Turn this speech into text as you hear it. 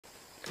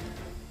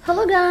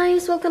Hello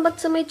guys! Welcome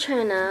back to my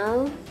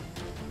channel.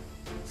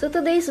 So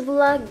today's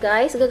vlog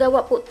guys,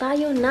 gagawa po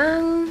tayo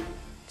ng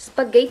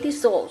spaghetti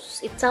sauce.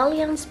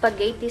 Italian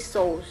spaghetti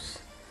sauce.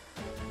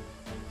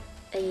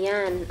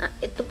 Ayan.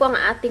 Ito po ang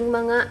ating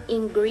mga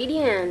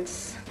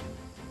ingredients.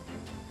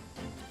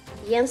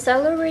 Yan,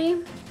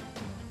 celery,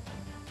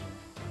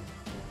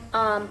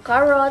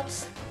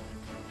 carrots,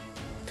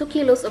 2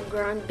 kilos of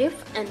ground beef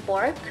and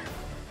pork.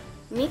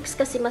 Mix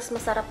kasi mas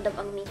masarap daw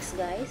ang mix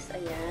guys.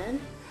 Ayan.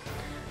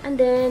 And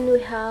then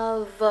we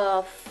have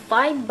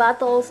 5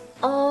 bottles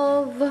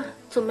of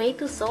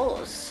tomato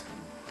sauce,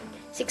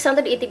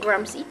 680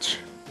 grams each.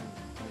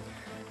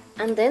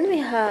 And then we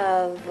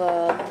have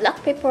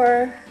black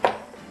pepper,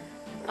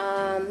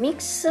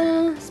 mixed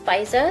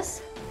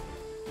spices,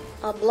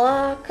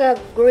 black,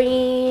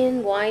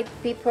 green, white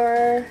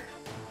pepper,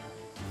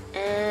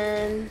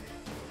 and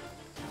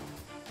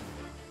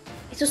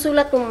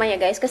isusulat ko mamaya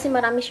guys kasi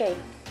marami siya eh.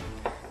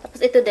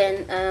 Tapos ito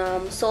din,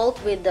 salt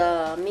with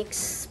the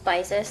mixed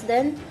spices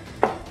then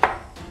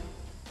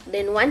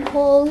 1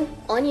 whole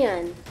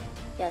onion.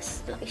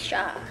 Yes, laki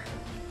siya.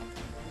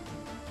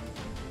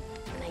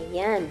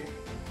 Ayan.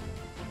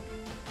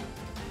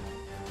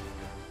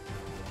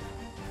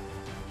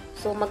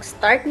 So,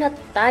 mag-start na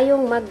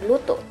tayong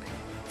magluto.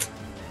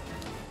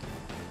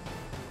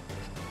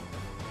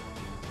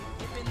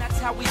 That's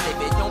how we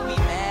live it. Don't be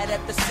mad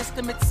at the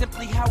system. It's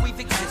simply how we've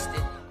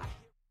existed.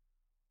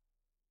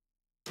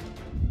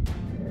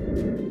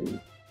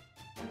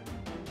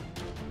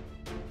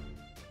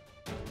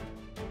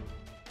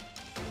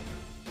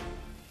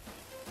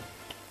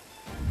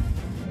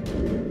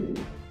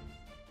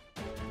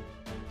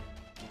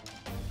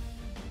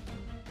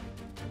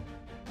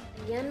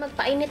 Yan,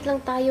 magpainit lang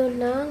tayo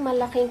ng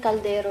malaking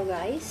kaldero,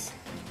 guys.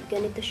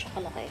 Ganito siya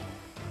kalaki.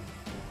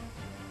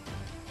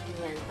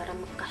 Yan, para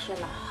magkasya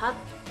lahat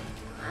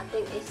ng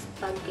ating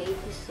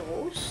spaghetti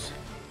sauce.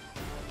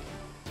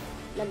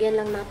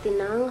 Lagyan lang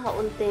natin ng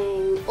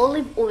kaunting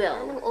olive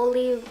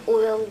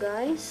oil.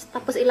 Guys.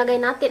 Tapos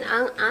ilagay natin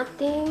ang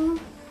ating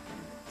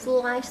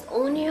sliced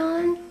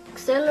onion,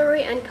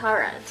 celery, and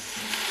carrots.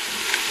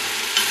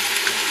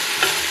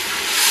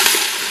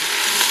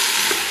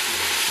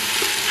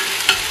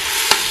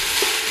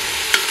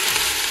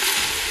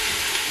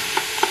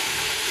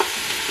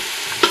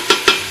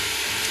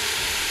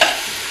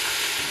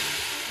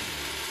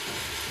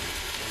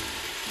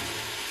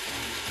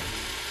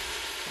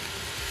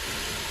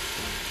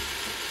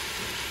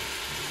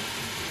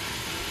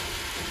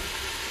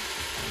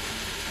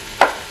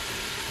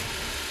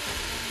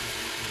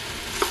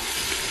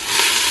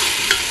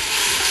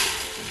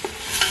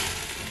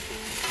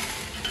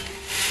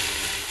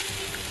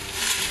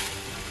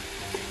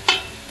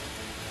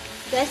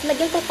 Guys,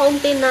 lagyan ko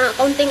kaunting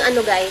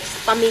ano guys,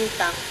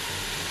 paminta.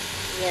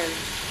 Yan.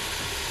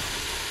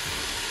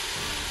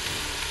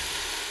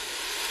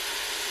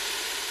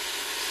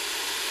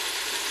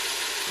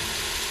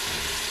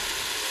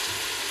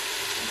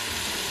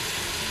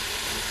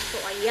 So,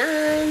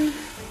 ayan.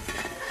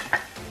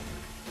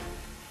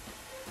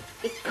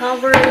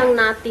 I-cover lang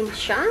natin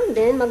siya.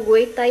 Then,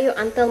 mag-wait tayo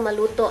until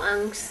maluto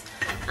ang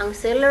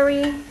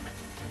celery,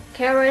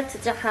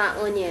 carrots, at saka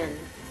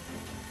onion.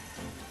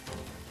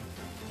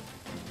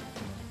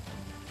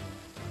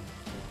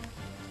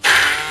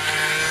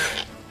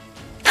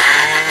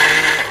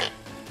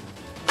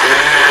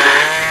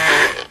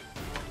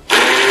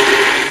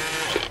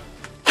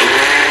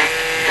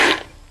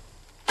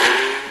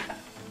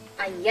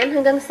 Ayan,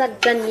 hanggang sa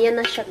ganyan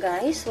na siya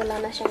guys. Wala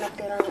na siyang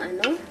natirang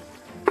ano.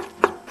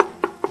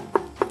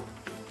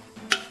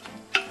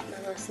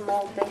 Mga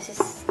small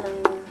pieces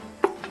ng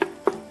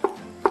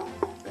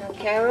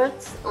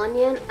carrots,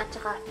 onion, at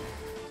saka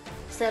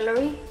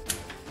celery.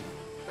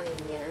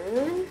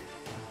 Ayan.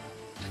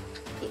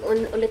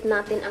 I-on ulit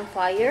natin ang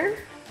fire.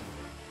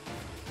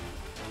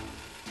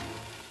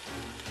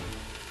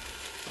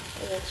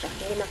 Ayan siya.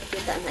 Hindi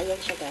nakikita na.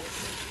 Ayan siya guys.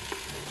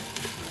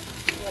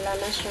 Wala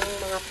na siyang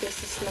mga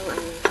pieces ng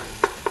ano.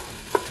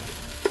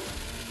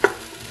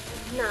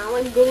 Now,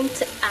 I'm going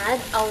to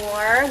add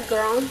our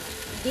ground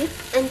beef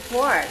and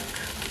pork.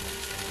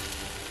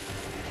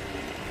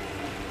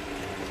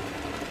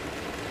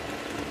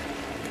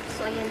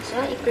 So, ayan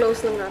siya.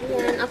 I-close lang natin.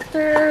 Ayan.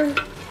 After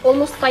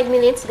almost 5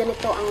 minutes,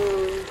 ganito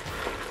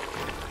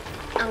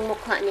ang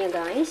mukha niya,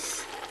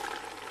 guys.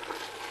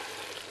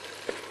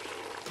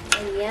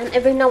 Ayan.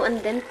 Every now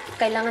and then,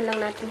 kailangan lang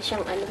natin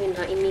siyang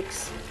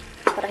i-mix.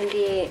 Para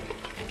hindi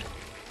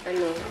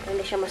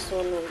siya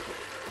masunog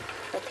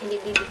at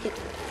hindi didikit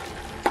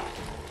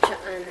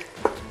siyaan.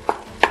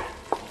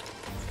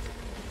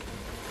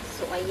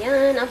 So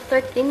ayan, after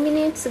 10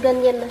 minutes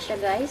ganyan na siya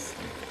guys.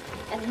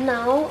 And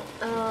now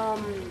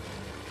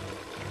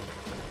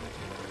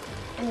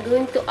I'm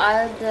going to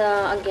add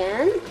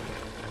again.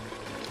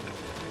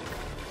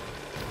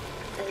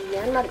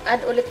 Ayan,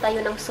 mag-add ulit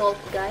tayo ng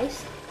salt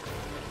guys.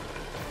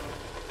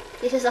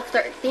 This is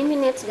after 10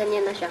 minutes,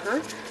 ganyan na siya ha.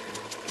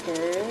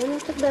 Then,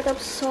 a bit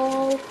of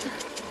salt,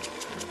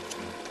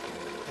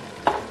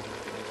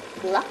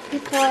 black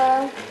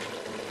pepper,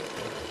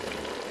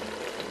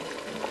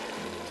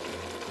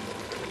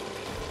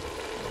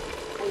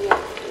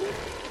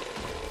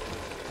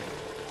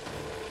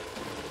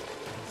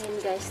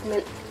 guys.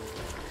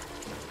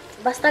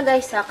 Basta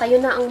guys ha, kayo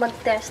na ang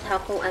mag-test ha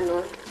kung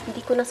ano. Hindi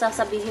ko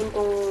nasasabihin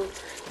kung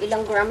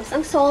ilang grams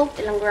ang salt,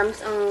 ilang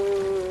grams ang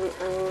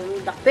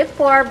black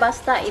pepper.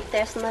 Basta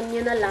i-test man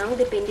nyo na lang.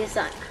 Depende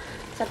sa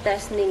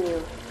test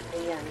ninyo.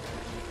 Ayan.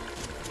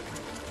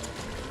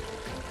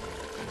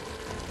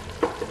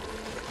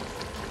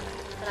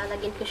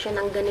 Lalagyan ko siya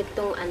ng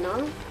ganitong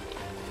ano.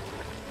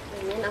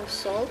 Ayan ang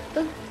salt.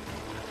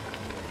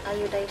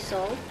 Iodized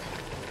salt.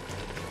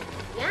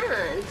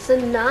 Yan. So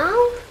now,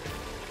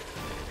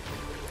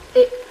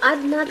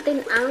 i-add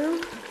natin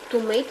ang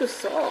tomato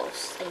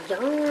sauce.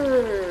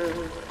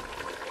 Ayan.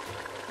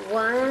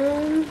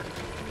 1,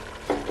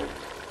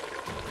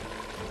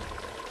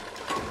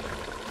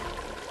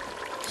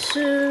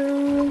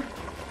 2,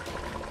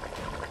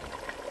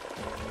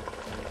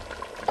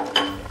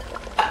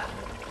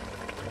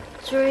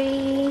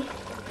 3,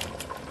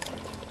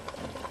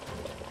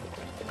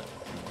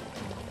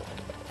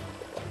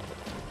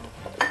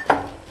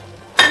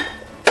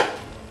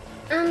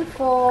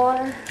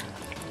 4,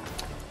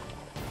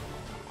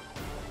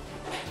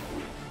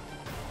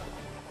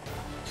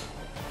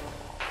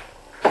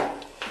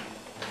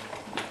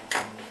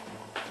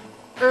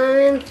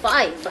 and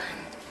 5.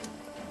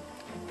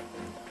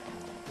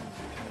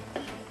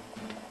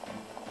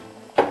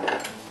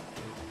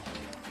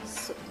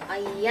 So,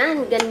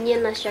 ayan,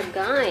 ganyan na siya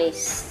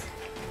guys.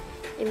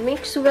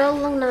 I-mix well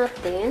lang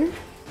natin.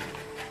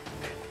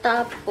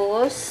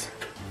 Tapos,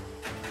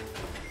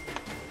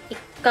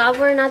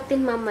 i-cover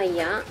natin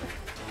mamaya.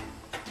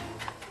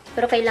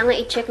 Pero kailangan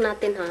i-check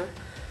natin ha.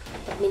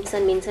 At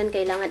minsan-minsan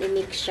kailangan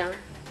i-mix siya.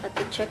 At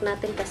i-check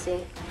natin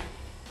kasi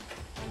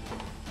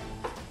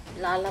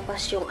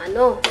lalabas yung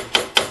ano.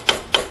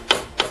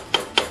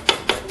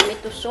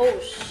 Tomato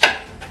sauce.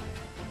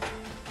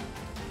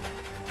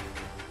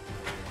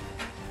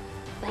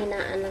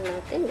 Pahinaan lang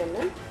natin.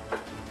 Ganun.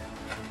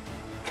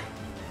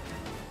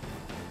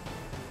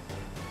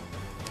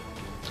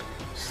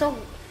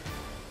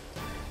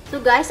 So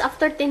guys,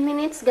 after 10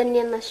 minutes,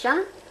 ganyan na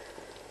siya.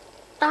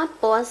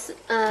 Tapos,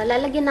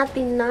 lalagyan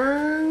natin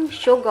ng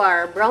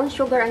sugar. Brown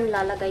sugar ang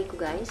lalagay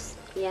ko, guys.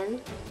 Yan.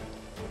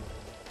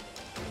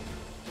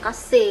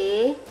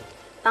 Kasi,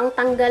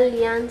 pangtanggal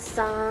yan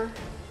sa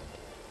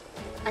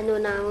ano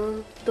ng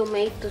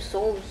tomato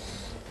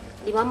sauce.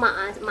 Di ba,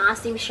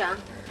 maasim siya.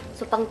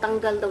 So,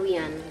 pangtanggal daw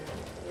yan.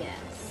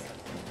 Yes.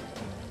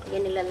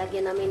 Yan,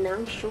 nilalagyan namin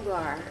ng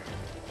sugar.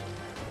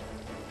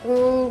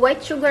 Kung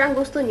white sugar ang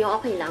gusto nyo,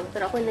 okay lang.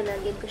 Pero ako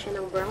nilagyan ko siya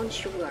ng brown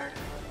sugar.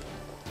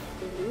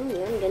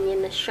 Yan,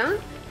 ganyan na siya.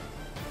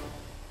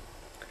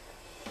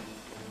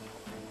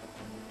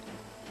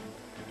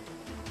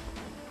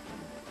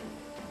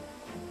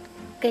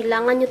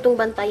 Kailangan nyo itong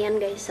bantayan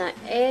guys ha.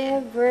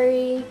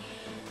 Every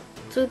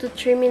 2 to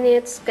 3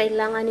 minutes,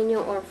 kailangan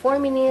niyo or 4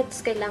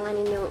 minutes, kailangan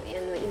niyo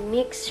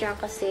i-mix siya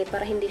kasi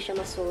para hindi siya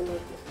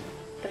masunog.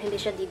 Para hindi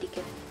siya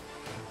didikit.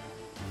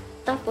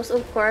 Tapos,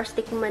 of course,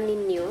 tikman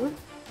ninyo.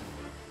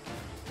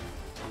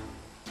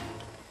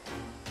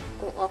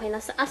 Kung okay na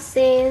sa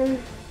asin.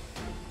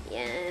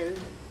 Yan.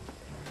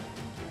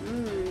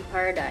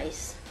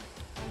 Paradise.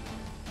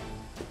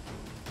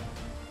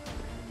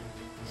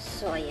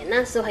 So, ayan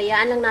na. So,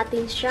 hayaan lang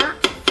natin siya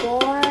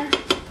for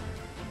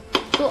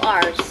 2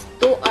 hours.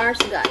 2 hours,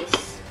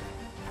 guys.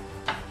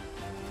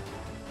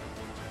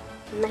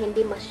 Na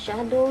hindi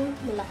masyadong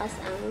malakas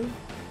ang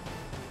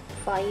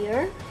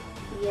fire.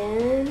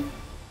 Yan.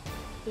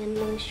 Yan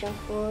lang siya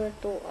for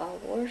 2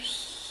 hours.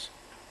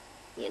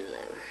 Yan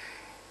lang.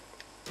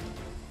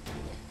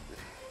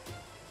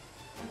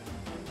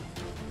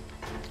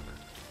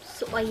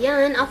 So,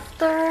 ayan.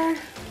 After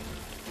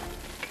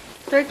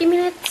 30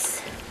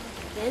 minutes.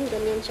 Yan.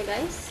 Ganyan siya,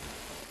 guys.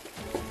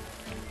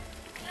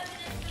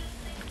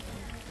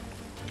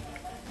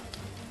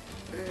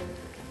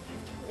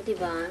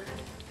 Diba?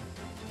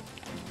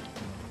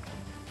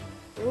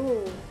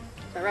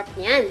 Sarap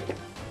niyan.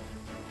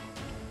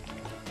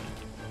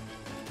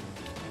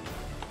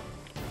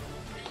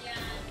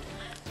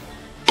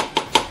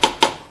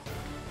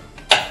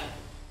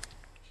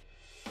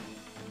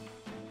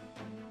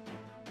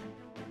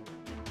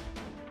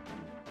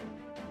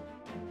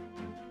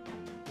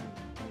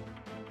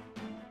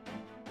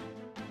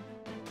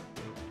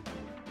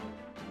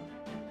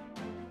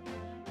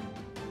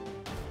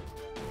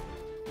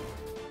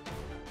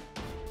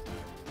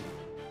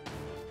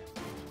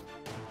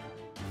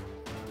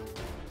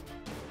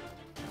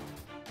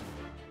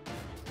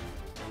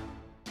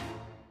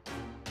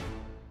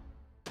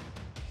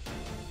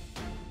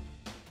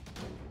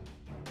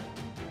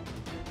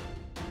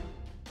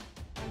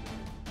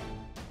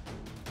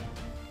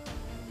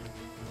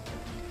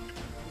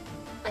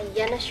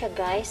 Ayan na siya,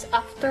 guys.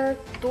 After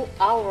 2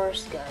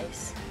 hours,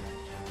 guys.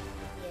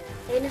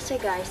 Ayan na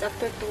siya, guys.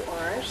 After 2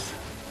 hours.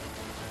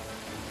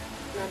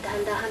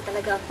 Dahan-dahan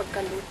talaga ang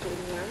pagkaluto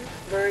niya.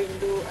 Very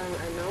low ang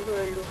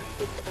very low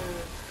heat ang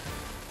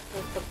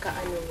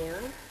pagkaano niya.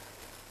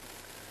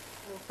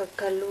 Ang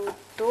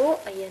pagkaluto.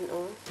 Ayan,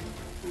 oh.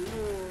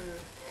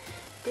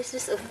 This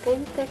is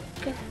authentic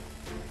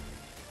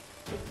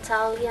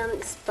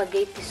Italian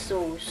spaghetti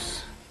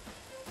sauce.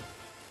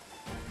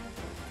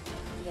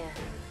 Yan.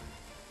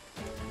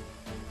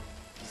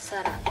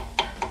 Sarap.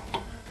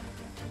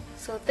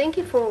 So, thank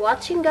you for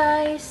watching,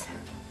 guys.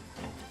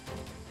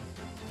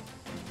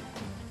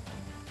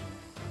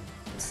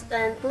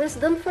 And please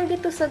don't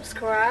forget to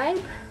subscribe,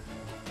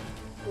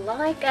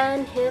 like,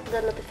 and hit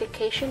the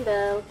notification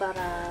bell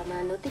para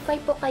ma-notify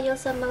po kayo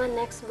sa mga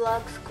next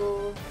vlogs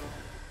ko.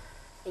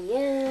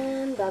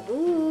 Ayan,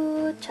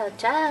 babu! Ciao,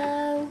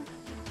 ciao!